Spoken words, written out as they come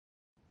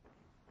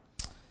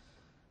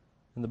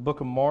In the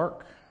book of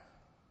Mark.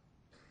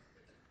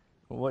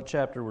 What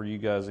chapter were you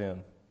guys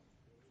in?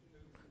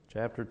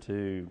 Chapter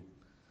 2.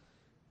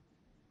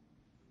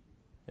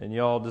 And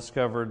y'all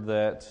discovered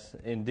that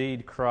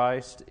indeed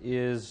Christ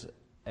is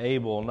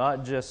able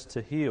not just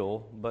to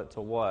heal, but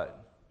to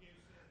what?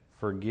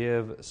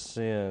 Forgive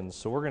sins.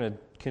 So we're going to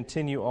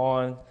continue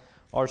on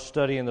our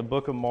study in the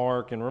book of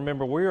Mark. And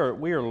remember, we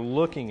are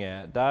looking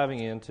at, diving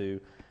into,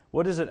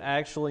 what does it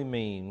actually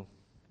mean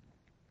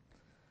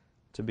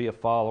to be a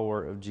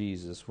follower of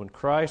Jesus? When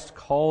Christ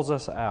calls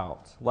us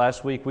out,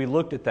 last week we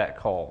looked at that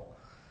call.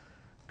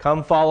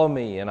 Come follow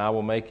me and I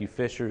will make you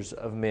fishers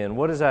of men.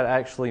 What does that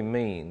actually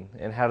mean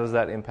and how does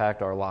that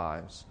impact our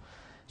lives?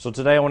 So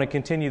today I want to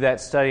continue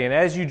that study. And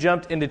as you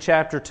jumped into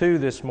chapter 2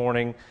 this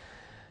morning,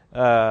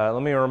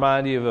 let me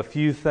remind you of a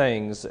few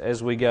things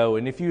as we go.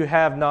 And if you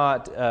have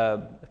not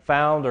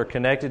found or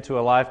connected to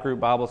a life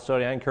group Bible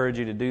study, I encourage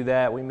you to do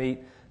that. We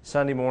meet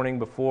Sunday morning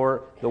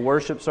before the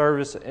worship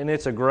service, and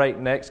it's a great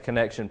next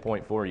connection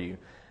point for you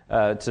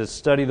to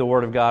study the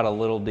Word of God a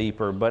little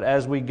deeper. But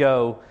as we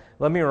go,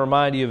 let me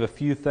remind you of a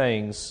few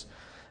things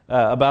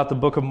about the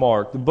book of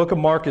Mark. The book of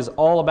Mark is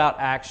all about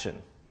action.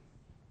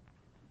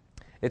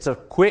 It's a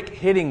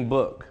quick-hitting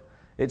book.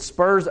 It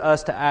spurs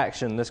us to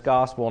action, this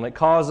gospel, and it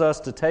calls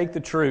us to take the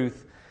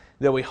truth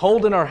that we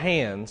hold in our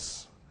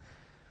hands,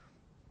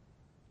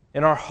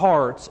 in our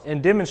hearts,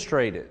 and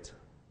demonstrate it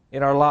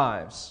in our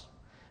lives.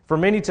 For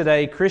many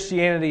today,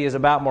 Christianity is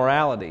about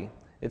morality,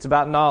 it's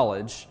about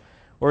knowledge,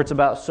 or it's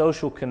about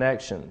social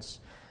connections.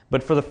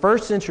 But for the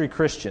first century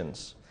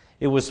Christians,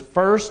 it was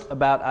first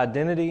about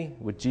identity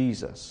with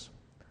Jesus,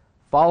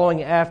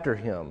 following after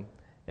Him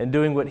and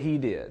doing what He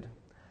did,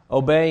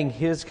 obeying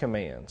His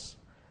commands.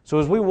 So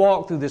as we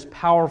walk through this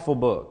powerful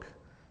book,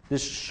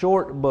 this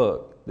short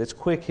book that's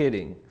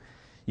quick-hitting,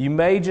 you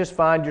may just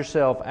find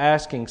yourself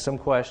asking some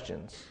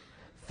questions,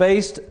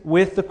 faced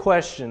with the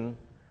question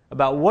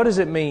about what does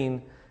it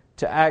mean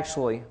to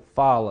actually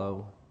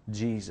follow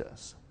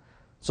Jesus.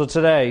 So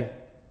today,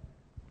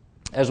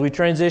 as we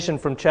transition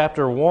from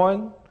chapter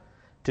 1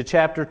 to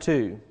chapter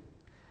 2,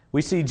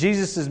 we see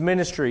Jesus'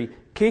 ministry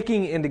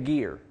kicking into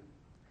gear.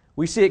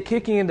 We see it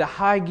kicking into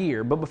high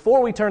gear. But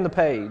before we turn the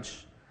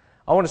page,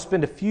 I want to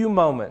spend a few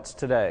moments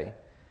today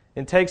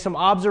and take some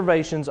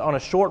observations on a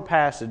short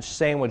passage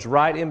sandwiched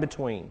right in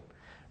between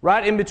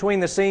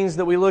the scenes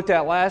that we looked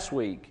at last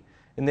week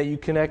and that you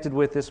connected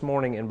with this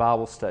morning in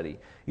Bible study.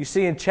 You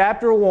see in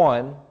chapter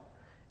 1,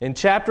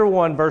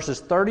 verses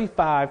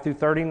 35 through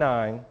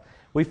 39,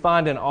 we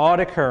find an odd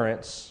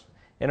occurrence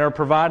and are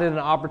provided an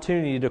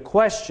opportunity to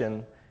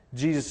question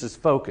Jesus'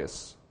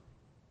 focus.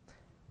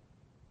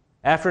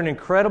 After an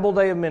incredible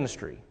day of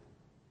ministry,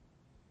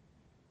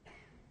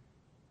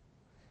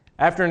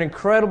 after an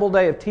incredible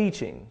day of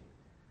teaching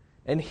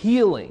and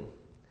healing,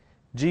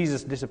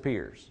 Jesus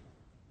disappears.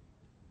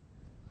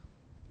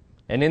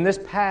 And in this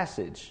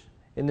passage,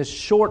 in this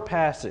short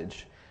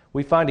passage,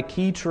 we find a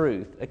key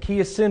truth, a key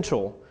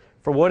essential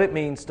for what it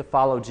means to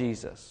follow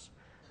Jesus.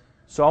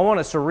 So I want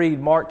us to read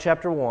Mark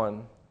chapter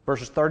 1,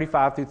 verses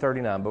 35 through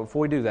 39. But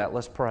before we do that,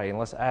 let's pray and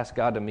let's ask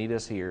God to meet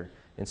us here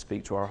and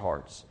speak to our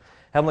hearts.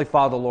 Heavenly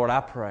Father, Lord,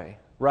 I pray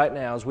right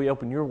now as we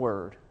open your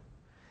word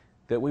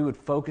that we would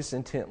focus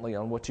intently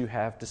on what you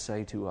have to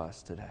say to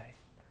us today.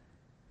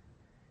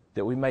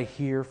 That we may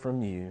hear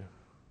from you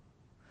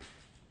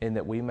and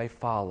that we may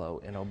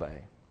follow and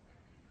obey.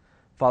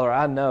 Father,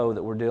 I know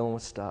that we're dealing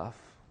with stuff,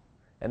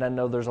 and I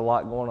know there's a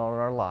lot going on in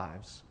our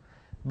lives.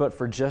 But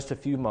for just a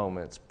few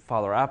moments,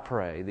 Father, I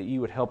pray that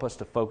you would help us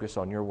to focus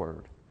on your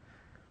word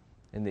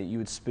and that you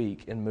would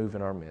speak and move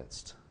in our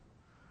midst.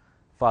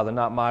 Father,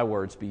 not my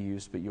words be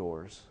used, but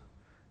yours.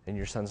 In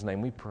your Son's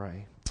name we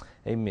pray.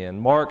 Amen.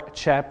 Mark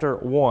chapter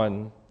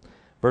 1,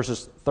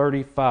 verses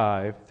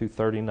 35 through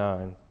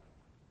 39.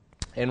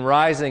 And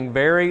rising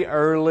very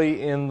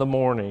early in the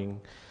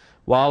morning,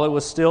 while it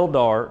was still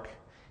dark,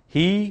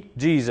 he,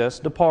 Jesus,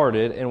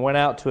 departed and went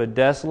out to a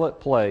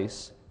desolate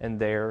place, and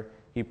there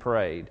he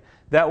prayed.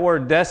 That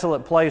word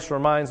desolate place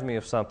reminds me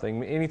of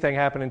something. Anything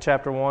happened in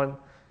chapter 1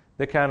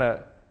 that kind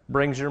of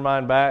brings your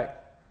mind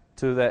back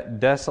to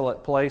that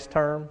desolate place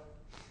term?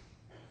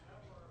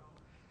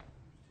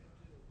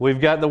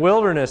 We've got the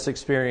wilderness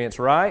experience,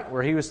 right?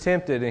 Where he was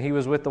tempted and he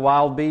was with the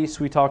wild beasts.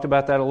 We talked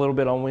about that a little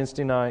bit on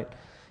Wednesday night.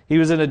 He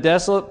was in a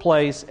desolate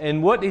place,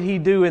 and what did he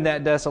do in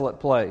that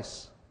desolate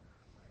place?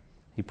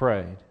 He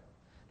prayed.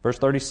 Verse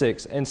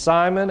 36, and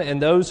Simon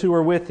and those who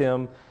were with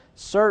him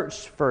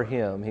searched for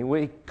him.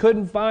 We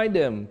couldn't find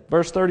him.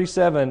 Verse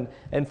 37,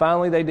 and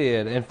finally they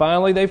did. And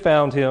finally they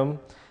found him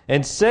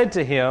and said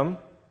to him,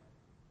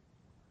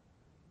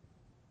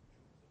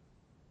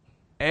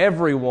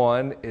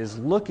 everyone is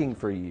looking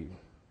for you.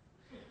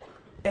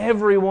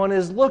 Everyone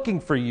is looking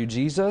for you,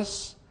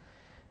 Jesus.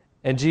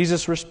 And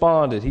Jesus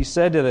responded. He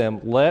said to them,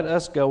 let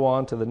us go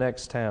on to the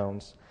next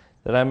towns,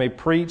 that I may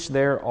preach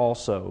there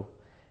also.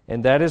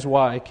 And that is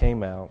why I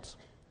came out.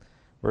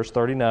 Verse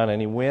 39,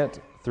 and he went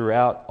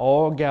throughout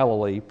all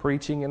Galilee,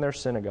 preaching in their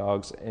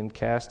synagogues and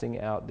casting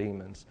out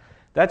demons.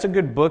 That's a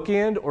good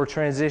bookend or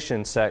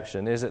transition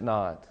section, is it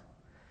not?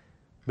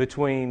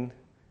 between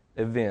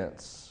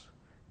events.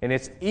 And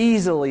it's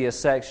easily a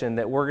section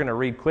that we're going to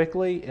read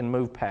quickly and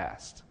move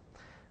past.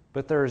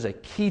 But there is a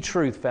key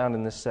truth found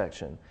in this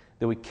section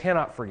that we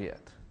cannot forget.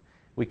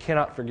 We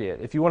cannot forget.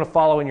 If you want to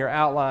follow in your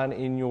outline,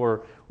 in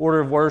your order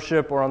of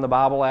worship, or on the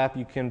Bible app,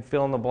 you can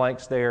fill in the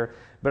blanks there.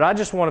 But I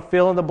just want to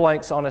fill in the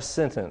blanks on a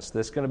sentence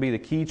that's going to be the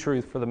key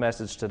truth for the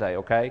message today,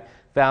 okay?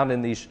 Found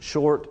in these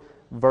short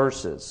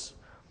verses.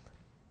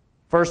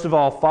 First of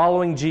all,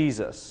 following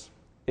Jesus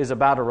is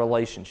about a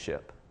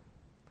relationship.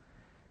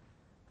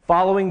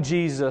 Following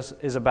Jesus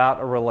is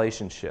about a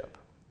relationship.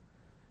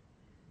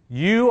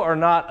 You are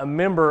not a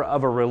member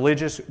of a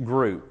religious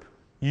group.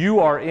 You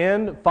are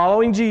in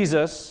following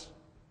Jesus.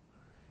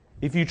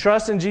 If you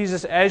trust in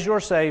Jesus as your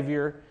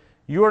Savior,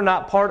 you are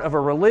not part of a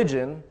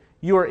religion.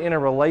 You are in a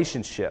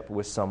relationship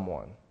with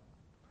someone.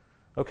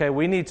 Okay,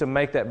 we need to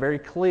make that very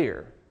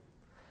clear.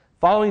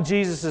 Following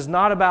Jesus is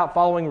not about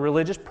following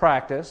religious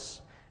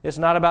practice. It's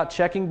not about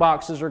checking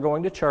boxes or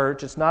going to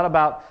church. It's not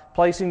about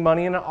placing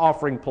money in an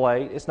offering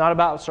plate. It's not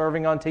about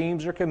serving on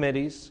teams or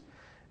committees.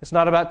 It's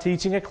not about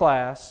teaching a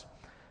class.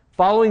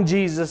 Following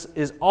Jesus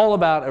is all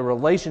about a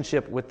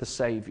relationship with the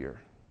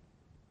Savior.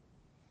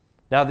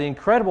 Now, the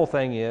incredible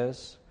thing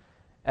is,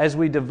 as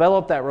we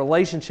develop that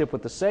relationship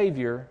with the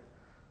Savior,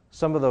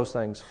 some of those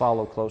things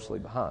follow closely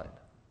behind.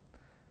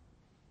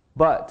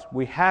 But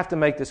we have to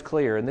make this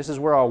clear, and this is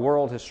where our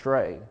world has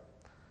strayed.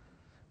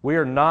 We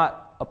are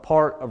not a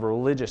part of a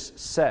religious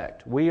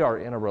sect. We are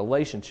in a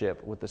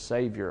relationship with the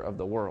Savior of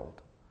the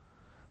world.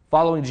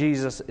 Following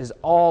Jesus is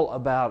all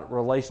about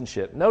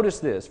relationship. Notice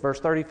this, verse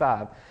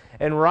 35.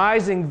 And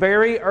rising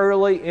very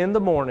early in the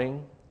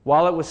morning,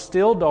 while it was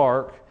still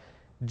dark,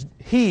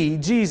 he,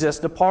 Jesus,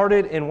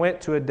 departed and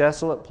went to a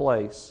desolate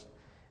place,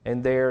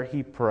 and there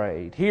he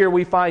prayed. Here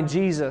we find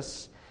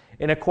Jesus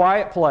in a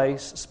quiet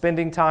place,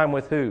 spending time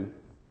with who?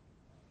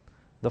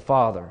 The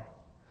Father.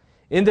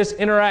 In this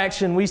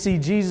interaction, we see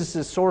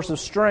Jesus' source of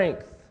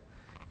strength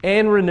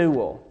and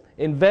renewal,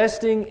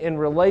 investing in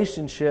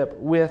relationship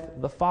with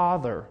the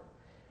Father.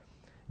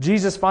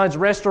 Jesus finds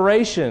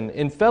restoration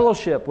in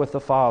fellowship with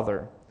the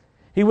Father.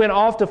 He went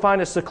off to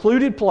find a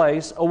secluded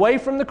place, away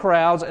from the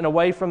crowds and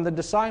away from the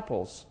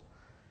disciples.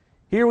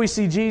 Here we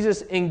see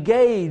Jesus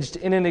engaged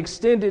in an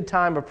extended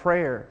time of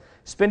prayer,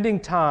 spending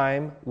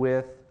time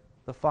with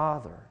the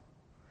Father.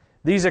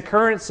 These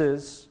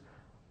occurrences,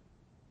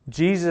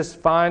 Jesus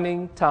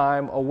finding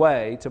time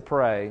away to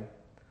pray,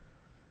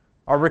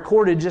 are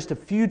recorded just a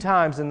few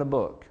times in the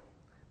book,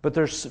 but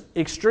they're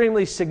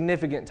extremely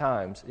significant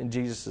times in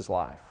Jesus'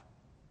 life,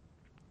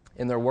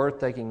 and they're worth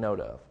taking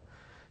note of.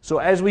 So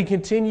as we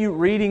continue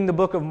reading the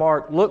book of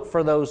Mark, look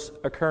for those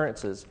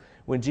occurrences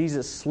when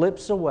Jesus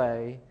slips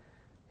away,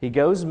 he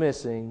goes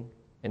missing,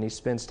 and he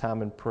spends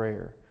time in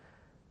prayer.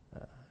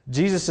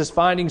 Jesus is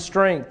finding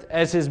strength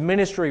as his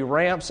ministry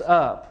ramps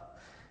up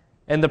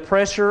and the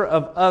pressure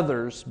of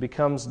others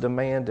becomes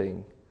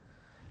demanding.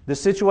 The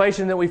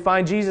situation that we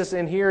find Jesus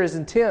in here is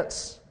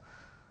intense.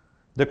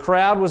 The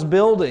crowd was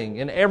building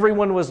and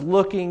everyone was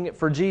looking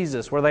for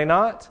Jesus, were they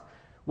not?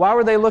 Why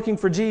were they looking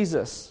for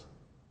Jesus?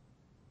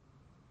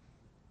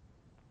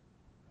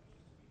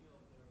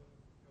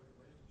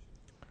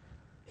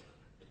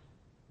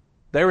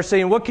 They were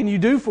saying, what can you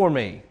do for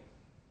me?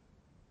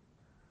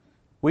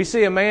 We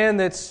see a man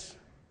that's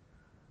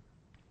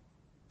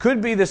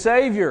could be the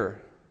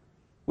Savior.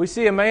 We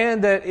see a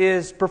man that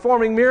is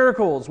performing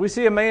miracles. We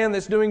see a man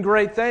that's doing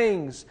great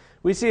things.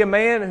 We see a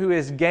man who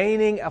is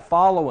gaining a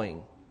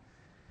following.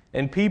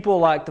 And people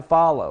like to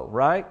follow,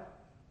 right?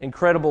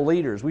 Incredible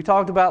leaders. We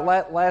talked about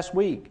last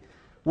week.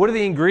 What are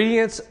the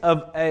ingredients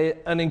of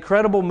an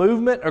incredible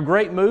movement, a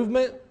great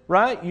movement,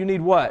 right? You need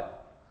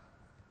what?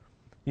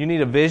 You need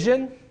a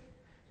vision,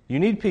 you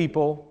need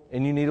people,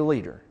 and you need a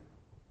leader.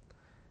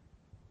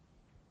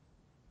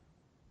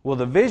 Well,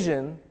 the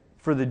vision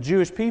for the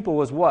Jewish people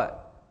was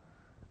what?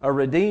 A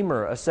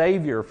Redeemer, a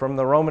Savior from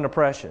the Roman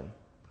oppression.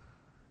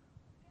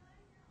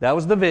 That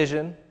was the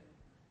vision.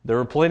 There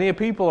were plenty of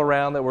people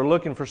around that were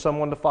looking for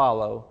someone to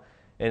follow.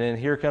 And then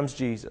here comes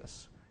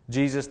Jesus.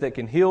 Jesus that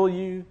can heal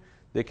you,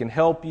 that can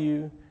help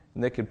you,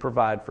 and that can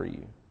provide for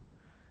you.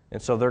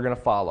 And so they're going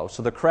to follow.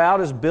 So the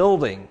crowd is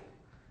building.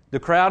 The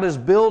crowd is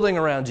building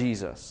around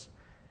Jesus.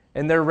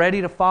 And they're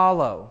ready to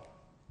follow.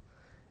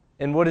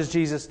 And what does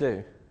Jesus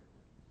do?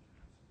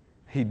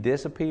 He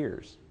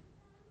disappears.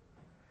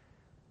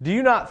 Do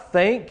you not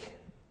think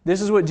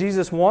this is what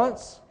Jesus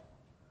wants?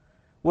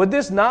 Would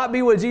this not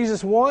be what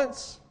Jesus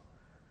wants?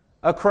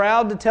 A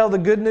crowd to tell the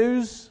good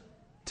news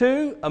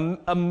to?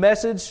 A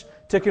message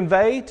to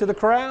convey to the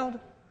crowd?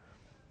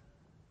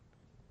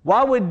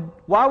 Why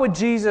would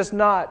Jesus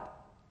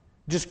not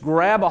just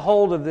grab a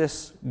hold of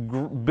this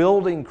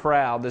building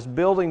crowd, this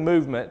building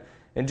movement,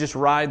 and just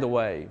ride the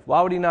wave?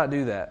 Why would he not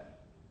do that?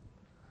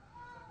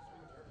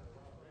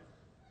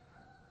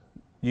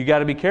 You got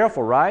to be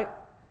careful, right?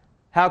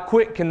 How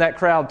quick can that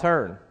crowd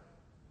turn?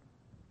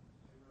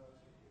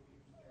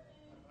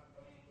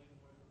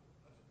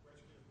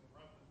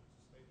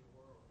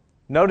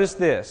 Notice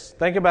this.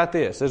 Think about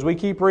this. As we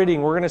keep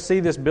reading, we're going to see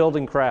this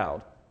building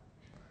crowd.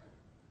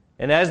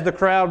 And as the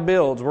crowd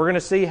builds, we're going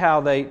to see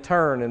how they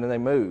turn and then they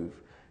move.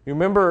 You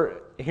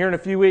remember, here in a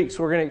few weeks,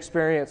 we're going to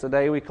experience a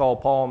day we call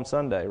Palm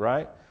Sunday,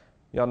 right?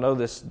 Y'all know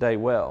this day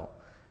well.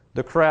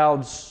 The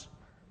crowds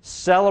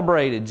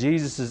celebrated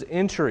Jesus'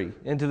 entry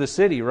into the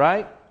city,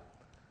 right?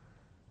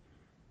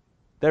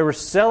 They were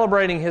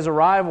celebrating his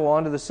arrival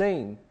onto the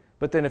scene.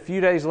 But then a few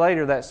days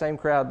later, that same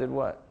crowd did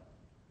what?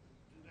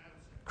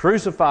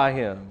 Crucify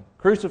him.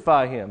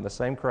 Crucify him, the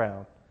same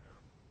crowd.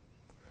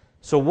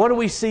 So what do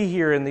we see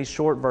here in these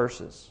short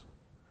verses?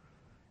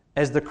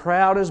 As the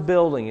crowd is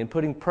building and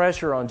putting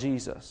pressure on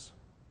Jesus,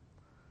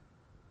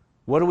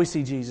 what do we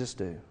see Jesus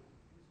do?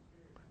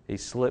 He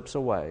slips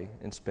away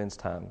and spends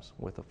time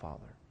with the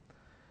Father.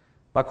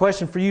 My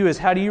question for you is,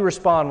 how do you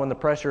respond when the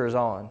pressure is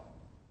on?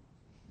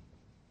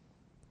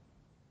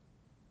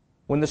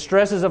 When the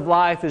stresses of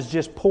life is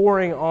just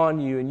pouring on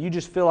you and you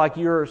just feel like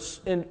you're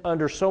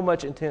under so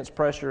much intense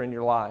pressure in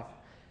your life,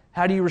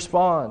 how do you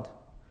respond?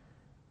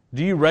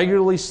 Do you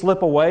regularly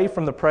slip away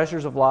from the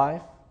pressures of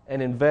life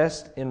and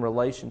invest in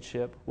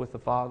relationship with the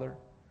Father?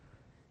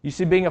 You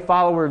see, being a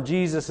follower of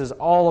Jesus is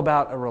all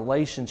about a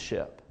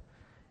relationship.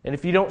 And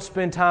if you don't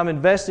spend time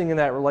investing in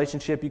that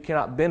relationship, you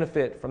cannot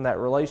benefit from that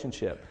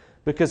relationship.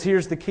 Because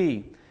here's the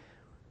key.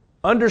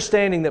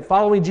 Understanding that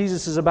following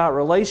Jesus is about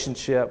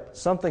relationship,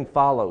 something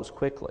follows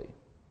quickly.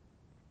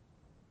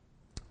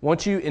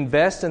 Once you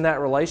invest in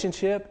that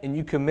relationship and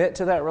you commit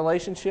to that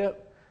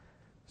relationship,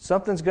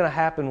 something's going to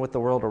happen with the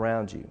world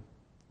around you.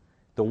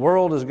 The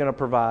world is going to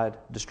provide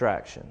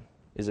distraction,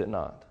 is it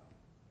not?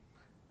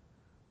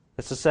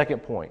 That's the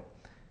second point.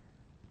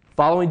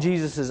 Following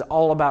Jesus is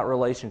all about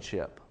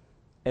relationship.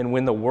 And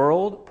when the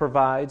world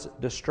provides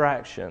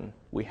distraction,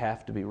 we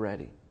have to be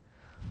ready.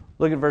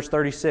 Look at verse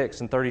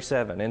 36 and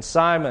 37. And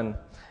Simon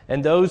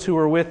and those who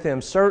were with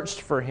him searched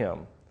for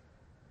him.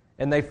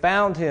 And they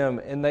found him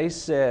and they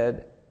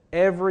said,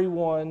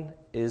 "Everyone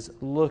is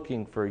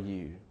looking for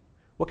you."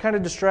 What kind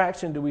of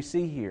distraction do we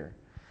see here?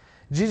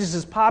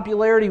 Jesus'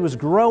 popularity was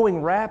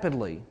growing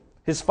rapidly.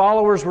 His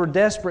followers were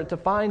desperate to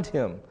find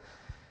him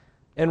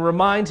and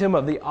remind him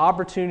of the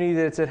opportunity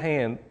that's at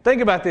hand.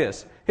 Think about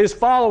this. His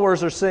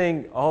followers are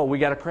saying, "Oh, we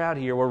got a crowd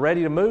here. We're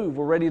ready to move.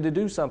 We're ready to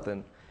do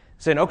something."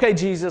 Saying, "Okay,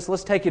 Jesus,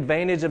 let's take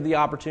advantage of the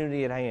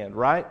opportunity at hand,"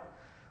 right?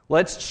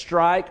 Let's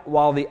strike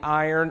while the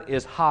iron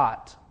is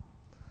hot.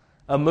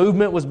 A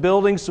movement was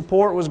building,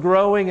 support was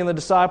growing, and the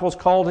disciples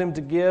called him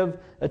to give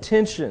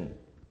attention.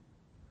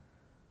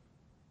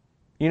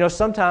 You know,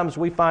 sometimes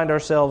we find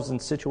ourselves in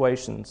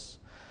situations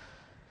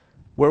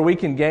where we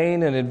can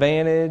gain an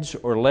advantage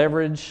or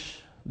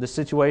leverage the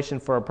situation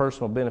for our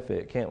personal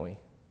benefit, can't we?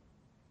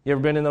 You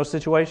ever been in those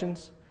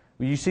situations?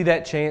 Where you see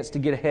that chance to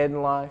get ahead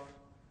in life?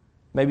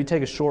 Maybe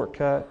take a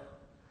shortcut?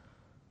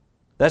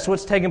 That's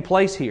what's taking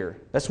place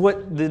here. That's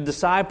what the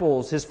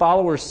disciples, his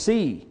followers,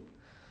 see.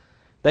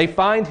 They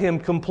find him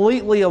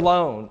completely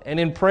alone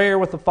and in prayer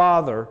with the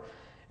Father,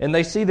 and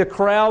they see the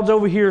crowds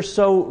over here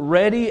so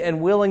ready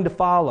and willing to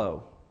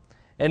follow.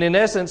 And in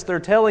essence, they're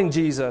telling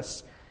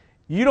Jesus,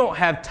 "You don't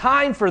have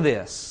time for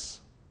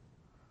this.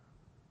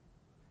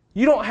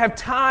 You don't have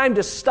time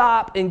to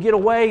stop and get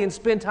away and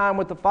spend time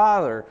with the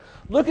Father.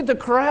 Look at the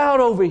crowd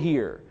over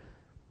here.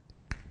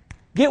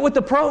 Get with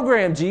the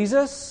program,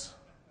 Jesus.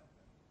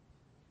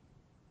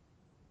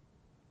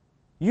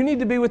 You need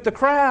to be with the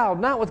crowd,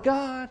 not with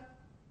God."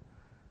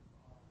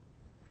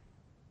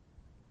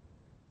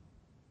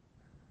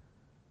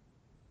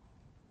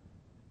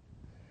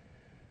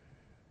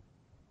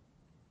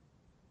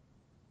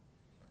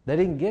 They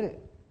didn't get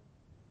it.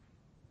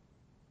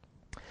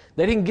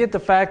 They didn't get the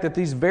fact that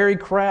these very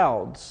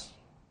crowds,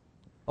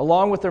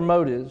 along with their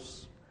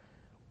motives,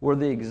 were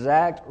the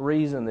exact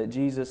reason that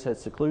Jesus had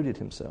secluded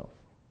himself.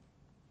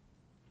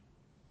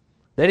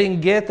 They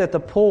didn't get that the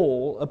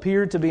pull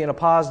appeared to be in a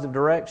positive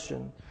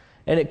direction,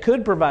 and it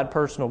could provide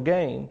personal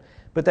gain,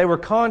 but they were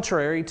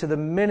contrary to the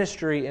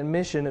ministry and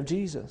mission of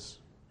Jesus.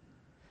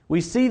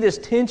 We see this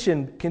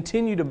tension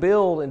continue to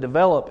build and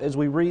develop as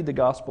we read the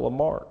Gospel of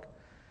Mark.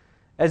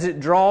 As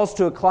it draws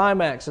to a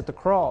climax at the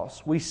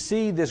cross, we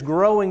see this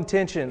growing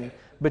tension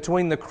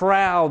between the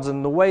crowds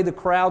and the way the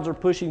crowds are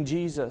pushing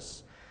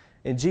Jesus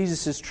and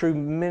Jesus' true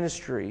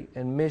ministry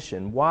and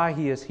mission, why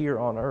he is here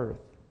on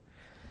earth.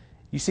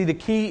 You see, the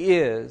key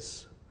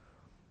is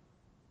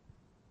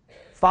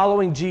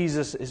following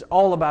Jesus is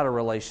all about a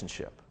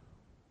relationship.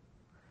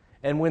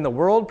 And when the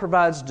world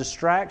provides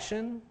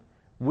distraction,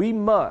 we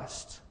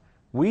must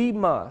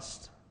remain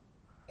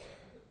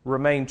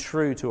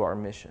true to our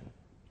mission.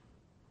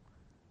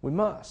 We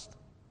must.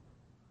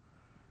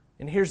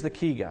 And here's the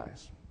key,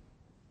 guys.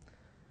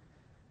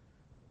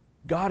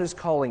 God is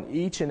calling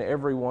each and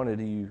every one of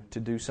you to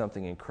do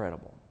something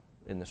incredible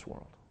in this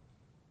world.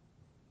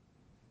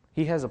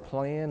 He has a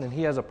plan and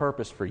He has a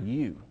purpose for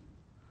you.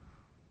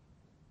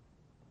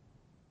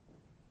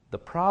 The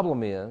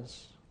problem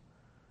is,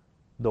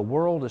 the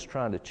world is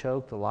trying to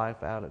choke the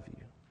life out of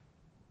you.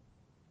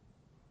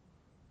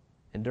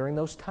 And during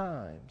those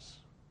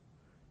times,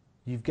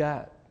 you've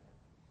got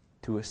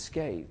to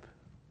escape.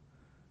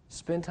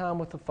 Spend time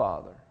with the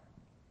Father.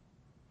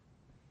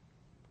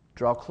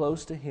 draw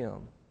close to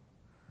Him,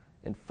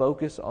 and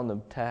focus on the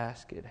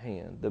task at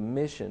hand, the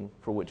mission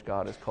for which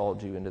God has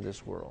called you into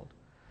this world.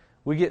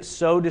 We get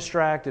so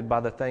distracted by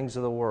the things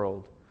of the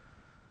world.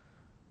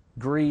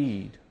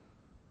 Greed,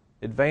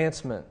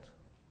 advancement,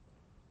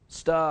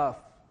 stuff,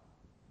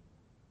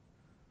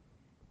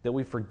 that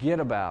we forget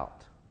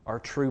about our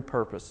true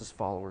purpose as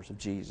followers of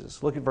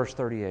Jesus. Look at verse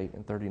 38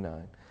 and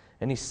 39.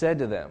 And He said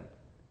to them,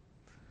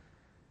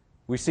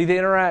 we see the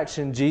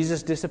interaction.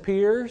 Jesus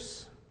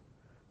disappears.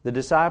 The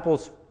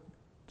disciples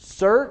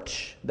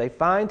search. They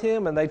find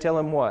Him and they tell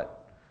Him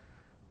what?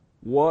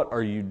 What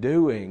are you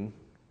doing?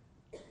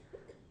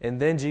 And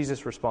then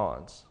Jesus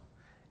responds.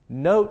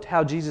 Note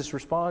how Jesus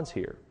responds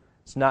here.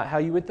 It's not how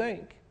you would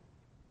think.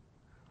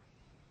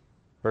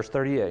 Verse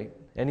 38,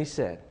 and He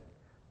said,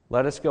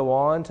 let us go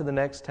on to the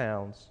next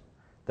towns,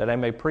 that I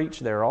may preach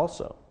there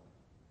also.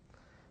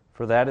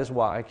 For that is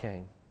why I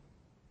came.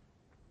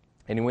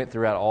 And He went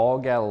throughout all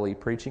Galilee,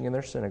 preaching in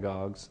their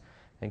synagogues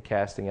and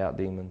casting out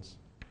demons.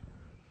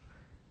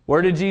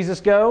 Where did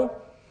Jesus go?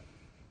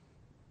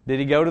 Did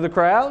He go to the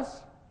crowds?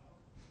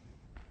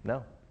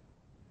 No.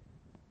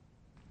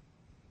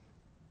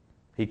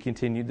 He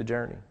continued the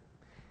journey.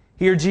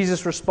 Here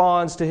Jesus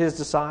responds to His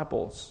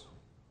disciples.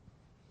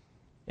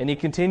 And He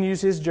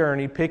continues His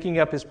journey, picking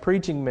up His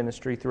preaching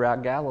ministry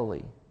throughout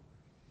Galilee.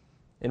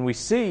 And we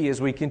see,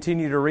 as we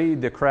continue to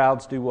read, the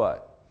crowds do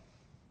what?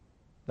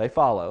 They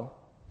follow.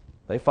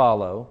 They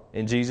follow.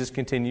 And Jesus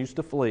continues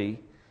to flee.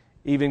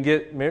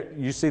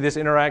 You see this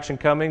interaction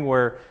coming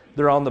where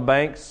they're on the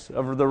banks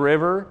of the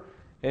river,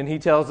 and He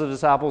tells the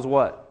disciples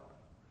what?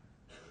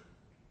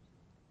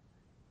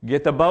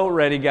 Get the boat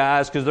ready,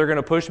 guys, because they're going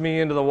to push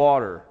me into the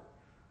water.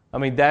 I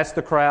mean, that's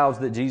the crowds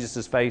that Jesus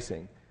is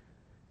facing.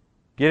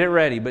 Get it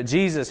ready. But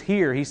Jesus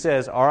here, He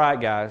says, all right,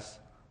 guys,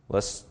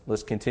 let's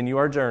continue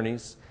our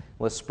journeys.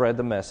 Let's spread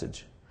the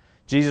message.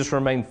 Jesus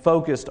remained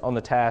focused on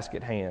the task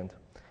at hand.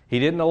 He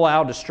didn't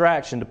allow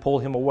distraction to pull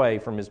Him away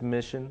from His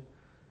mission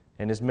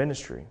and His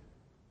ministry.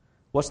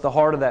 What's the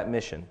heart of that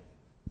mission?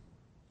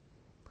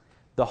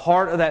 The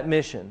heart of that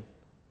mission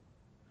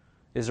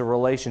is a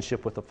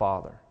relationship with the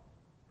Father.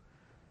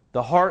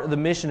 The heart of the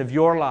mission of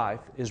your life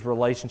is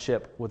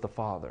relationship with the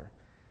Father.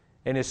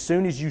 And as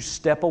soon as you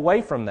step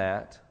away from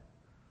that,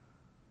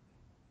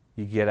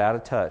 you get out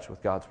of touch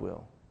with God's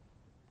will.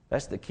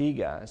 That's the key,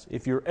 guys.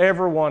 If you're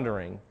ever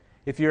wondering,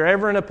 if you're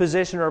ever in a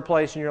position or a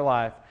place in your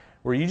life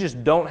where you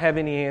just don't have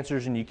any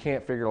answers and you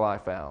can't figure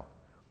life out,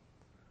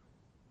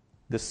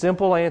 the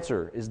simple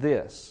answer is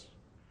this.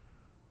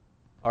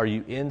 Are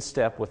you in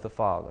step with the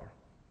Father?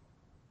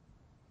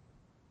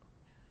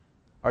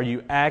 Are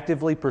you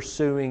actively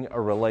pursuing a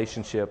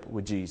relationship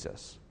with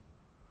Jesus?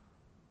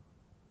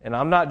 And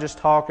I'm not just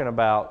talking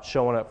about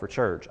showing up for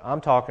church.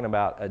 I'm talking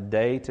about a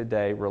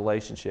day-to-day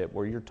relationship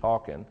where you're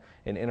talking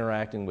and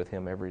interacting with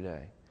Him every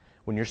day.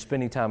 When you're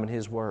spending time in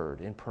His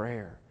Word, in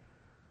prayer.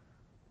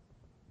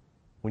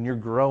 When you're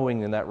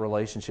growing in that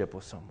relationship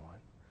with someone.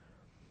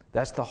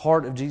 That's the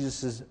heart of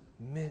Jesus'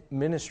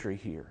 ministry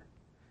here.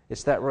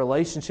 It's that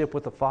relationship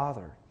with the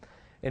Father.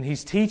 And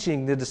He's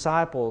teaching the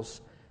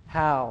disciples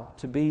how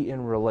to be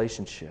in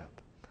relationship.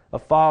 A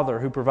Father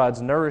who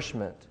provides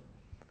nourishment,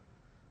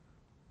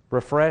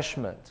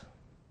 refreshment,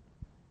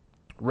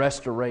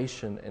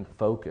 restoration, and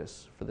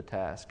focus for the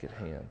task at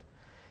hand.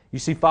 You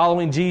see,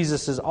 following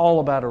Jesus is all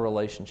about a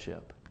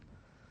relationship.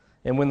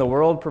 And when the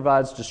world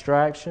provides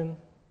distraction,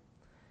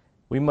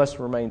 we must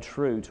remain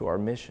true to our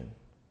mission.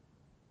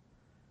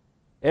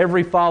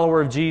 Every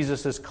follower of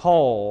Jesus is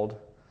called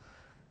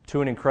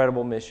to an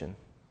incredible mission.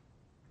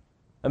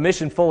 A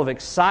mission full of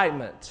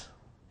excitement,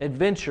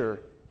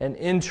 adventure, and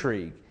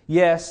intrigue.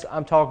 Yes,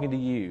 I'm talking to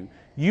you.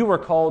 You are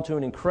called to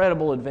an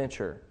incredible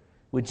adventure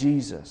with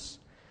Jesus.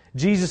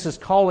 Jesus is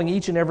calling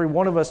each and every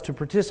one of us to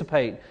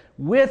participate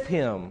with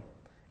Him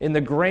in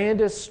the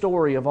grandest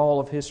story of all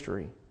of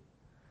history.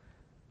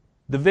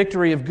 The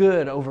victory of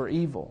good over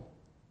evil.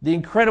 The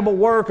incredible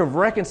work of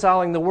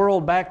reconciling the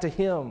world back to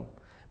Him.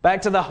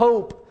 Back to the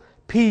hope,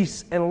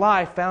 peace, and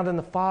life found in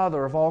the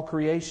Father of all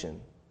creation.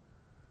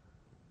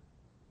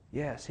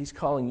 Yes, He's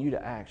calling you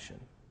to action.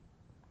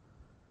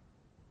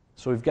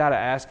 So we've got to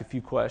ask a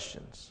few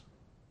questions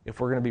if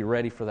we're going to be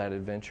ready for that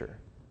adventure.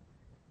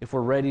 If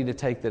we're ready to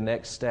take the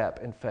next step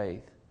in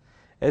faith.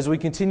 As we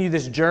continue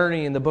this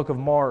journey in the book of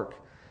Mark,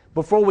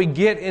 before we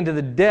get into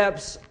the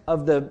depths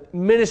of the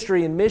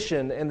ministry and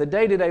mission and the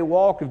day-to-day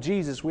walk of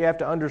Jesus, we have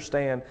to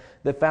understand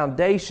the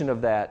foundation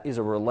of that is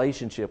a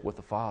relationship with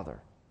the Father.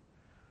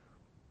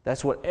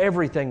 That's what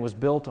everything was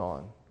built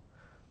on.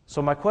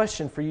 So my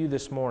question for you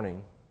this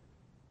morning,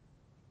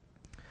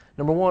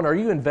 number one, are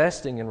you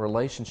investing in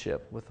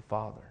relationship with the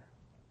Father?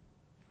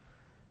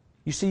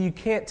 You see, you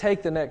can't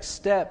take the next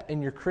step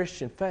in your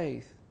Christian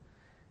faith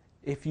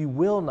if you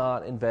will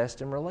not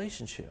invest in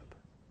relationship.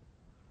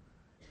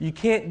 You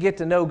can't get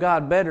to know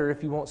God better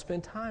if you won't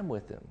spend time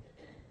with Him.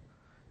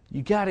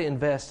 You got to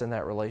invest in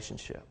that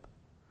relationship.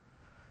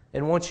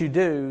 And once you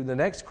do, the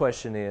next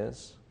question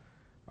is,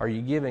 are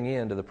you giving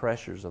in to the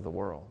pressures of the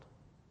world?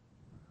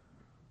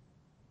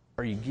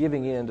 Are you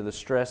giving in to the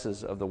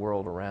stresses of the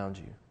world around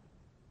you?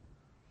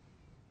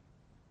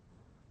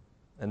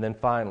 And then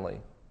finally,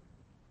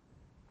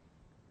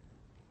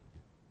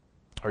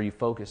 are you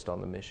focused on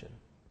the mission?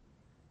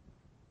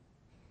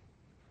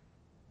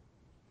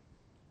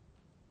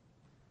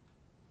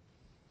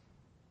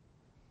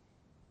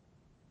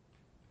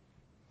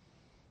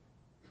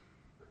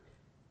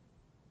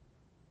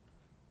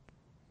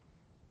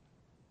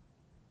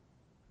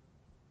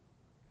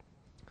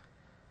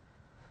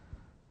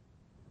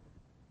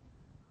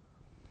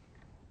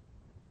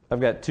 I've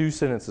got 2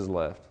 sentences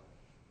left.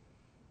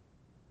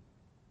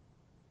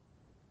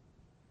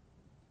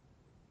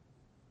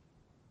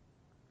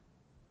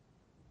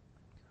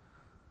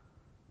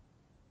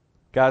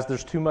 Guys,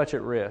 there's too much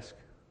at risk.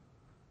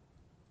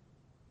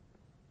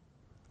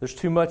 There's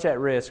too much at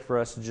risk for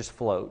us to just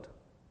float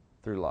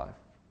through life.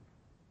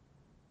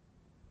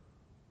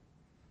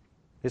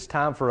 It's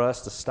time for us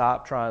to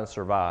stop trying to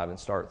survive and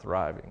start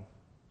thriving.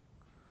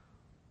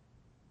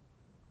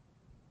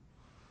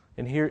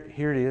 And here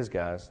it is,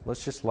 guys.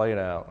 Let's just lay it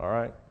out, all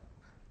right?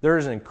 There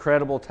is an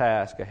incredible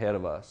task ahead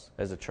of us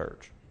as a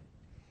church.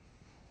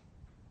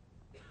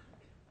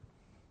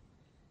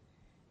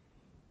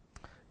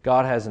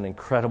 God has an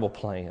incredible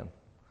plan.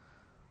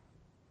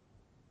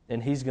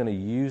 And He's going to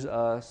use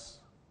us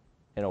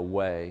in a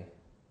way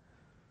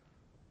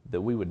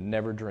that we would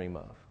never dream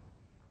of.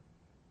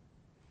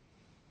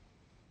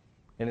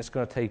 And it's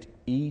going to take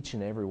each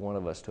and every one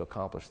of us to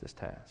accomplish this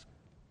task.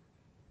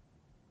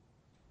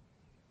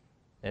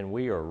 And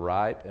we are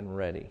ripe and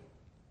ready.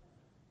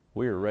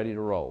 We are ready to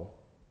roll.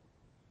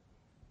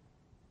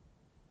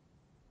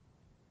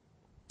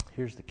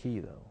 Here's the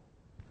key, though.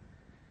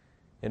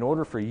 In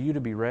order for you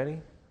to be ready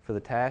for the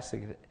task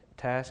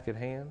at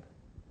hand,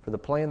 for the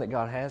plan that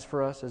God has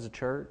for us as a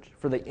church,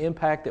 for the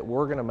impact that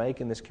we're going to make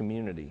in this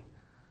community,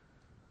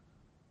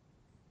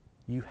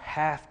 you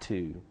have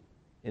to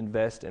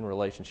invest in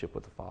relationship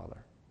with the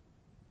Father.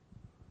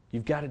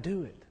 You've got to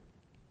do it.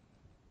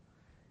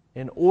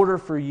 In order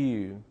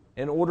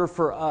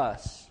for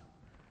us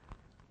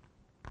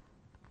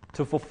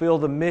to fulfill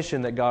the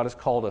mission that God has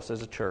called us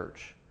as a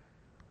church,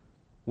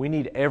 we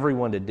need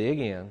everyone to dig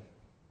in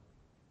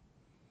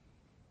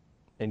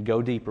and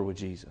go deeper with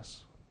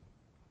Jesus.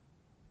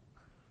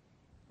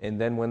 And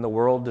then when the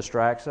world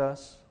distracts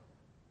us,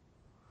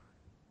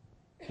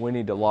 we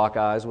need to lock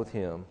eyes with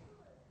Him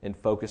and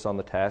focus on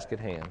the task at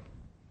hand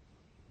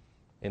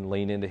and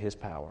lean into His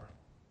power.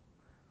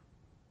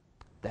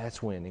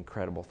 That's when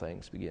incredible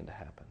things begin to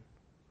happen.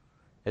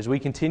 As we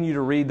continue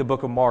to read the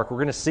book of Mark, we're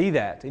going to see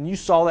that. And you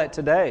saw that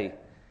today,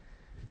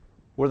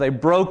 where they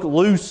broke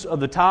loose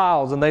of the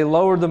tiles and they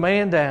lowered the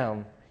man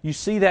down. You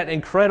see that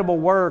incredible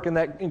work and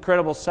that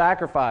incredible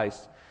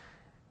sacrifice.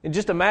 And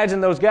just imagine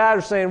those guys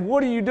are saying,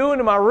 "What are you doing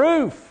to my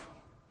roof?"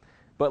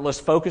 But let's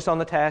focus on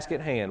the task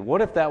at hand.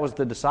 What if that was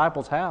the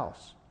disciples'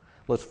 house?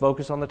 Let's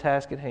focus on the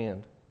task at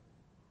hand.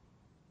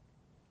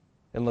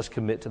 And let's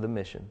commit to the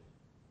mission,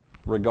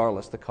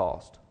 regardless the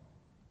cost.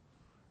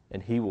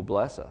 And He will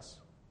bless us.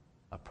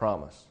 I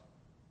promise.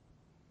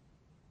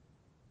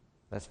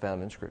 That's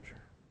found in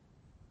Scripture.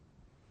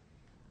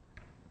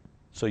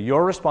 So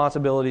your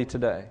responsibility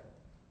today,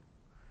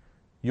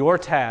 your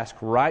task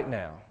right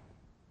now,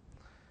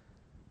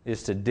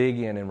 is to dig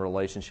in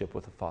relationship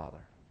with the Father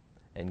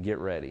and get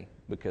ready,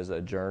 because a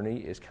journey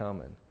is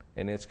coming,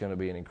 and it's going to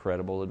be an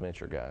incredible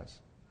adventure, guys.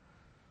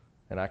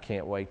 And I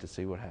can't wait to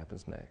see what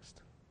happens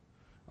next.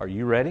 Are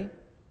you ready?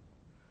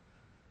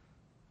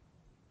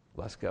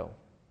 Let's go.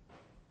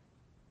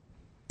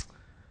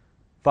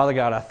 Father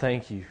God, I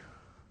thank You.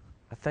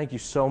 I thank You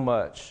so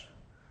much.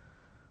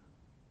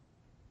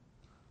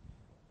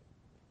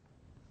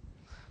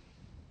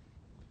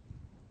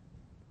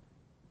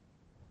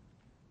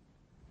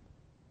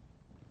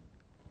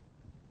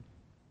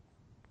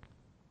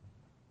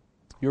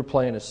 Your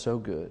plan is so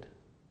good.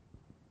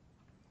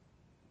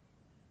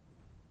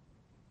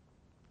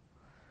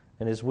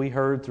 And as we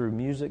heard through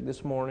music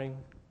this morning,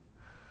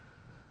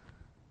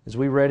 as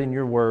we read in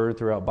Your Word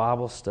throughout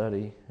Bible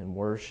study and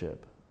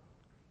worship,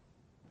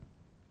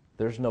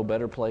 there's no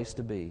better place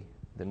to be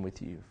than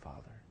with You,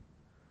 Father.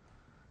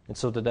 And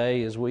so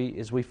today, as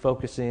we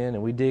focus in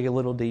and we dig a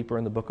little deeper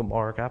in the book of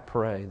Mark, I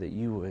pray that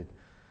You would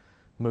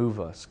move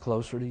us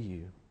closer to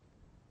You.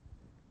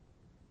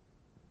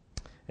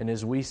 And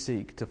as we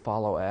seek to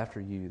follow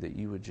after You, that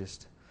You would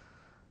just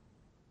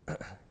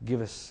give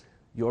us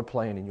Your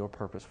plan and Your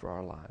purpose for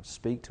our lives.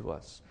 Speak to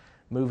us.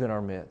 Move in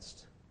our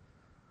midst.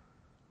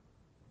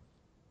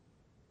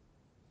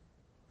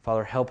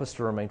 Father, help us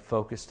to remain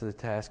focused to the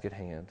task at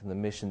hand and the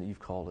mission that You've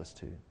called us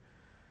to.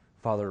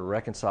 Father, to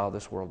reconcile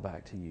this world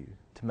back to You,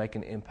 to make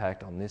an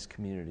impact on this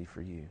community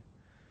for You,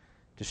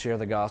 to share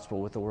the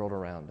gospel with the world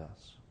around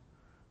us.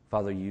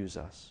 Father, use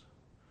us.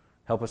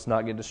 Help us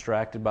not get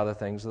distracted by the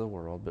things of the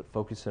world, but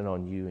focus in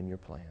on You and Your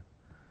plan.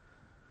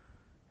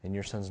 In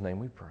Your Son's name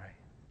we pray.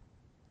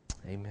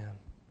 Amen.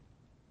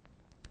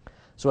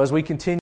 So as we continue